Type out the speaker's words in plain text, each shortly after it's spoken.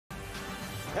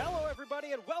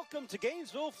day and welcome to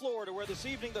Gainesville, Florida, where this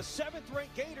evening the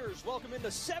 7th-ranked Gators welcome in the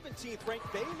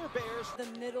 17th-ranked Baylor Bears.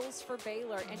 The middles for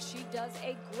Baylor, and she does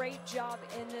a great job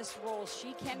in this role.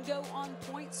 She can go on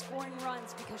point scoring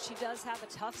runs because she does have a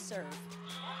tough serve.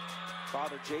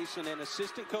 Father Jason, an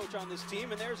assistant coach on this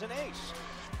team, and there's an ace.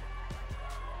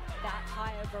 That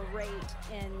high of a rate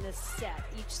in the set,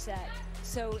 each set.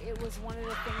 So it was one of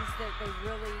the things that they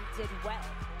really did well.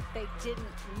 They didn't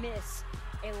miss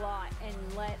a lot and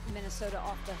let Minnesota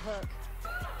off the hook.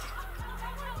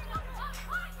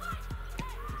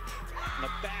 In the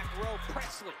back row,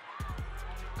 Presley.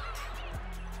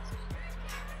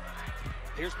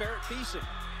 Here's Barrett Beeson.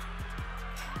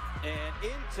 And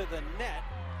into the net.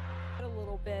 A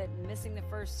little bit, missing the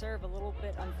first serve, a little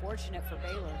bit unfortunate for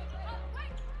Baylor.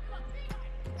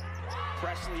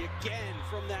 Presley again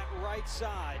from that right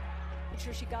side. Make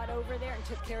sure she got over there and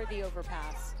took care of the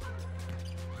overpass.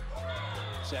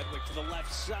 Sedgwick to the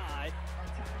left side.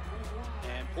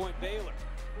 And point Baylor.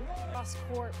 Cross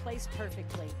court, placed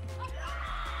perfectly.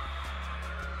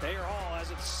 Thayer Hall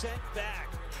has it sent back.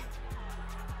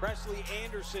 Presley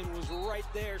Anderson was right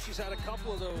there. She's had a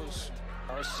couple of those.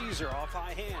 Caesar off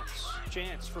high hands.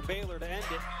 Chance for Baylor to end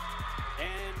it.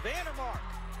 And Vandermark.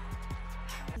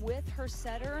 With her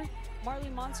setter, Marley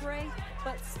Monterey,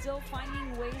 but still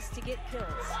finding ways to get kills.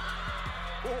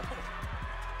 Oh,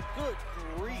 good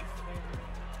grief.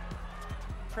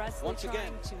 Presley Once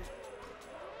again.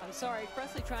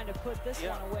 Presley trying to put this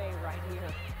one away right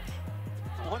here.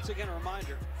 Once again, a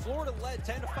reminder, Florida led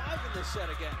 10-5 in this set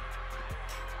again.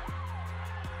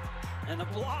 And the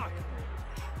block.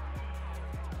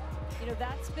 You know,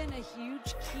 that's been a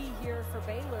huge key here for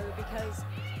Baylor because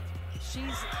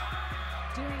she's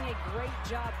doing a great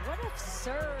job. What a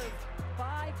serve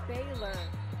by Baylor.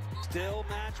 Still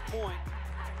match point.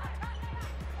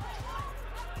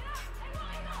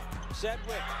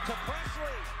 Sedgwick to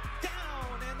Presley.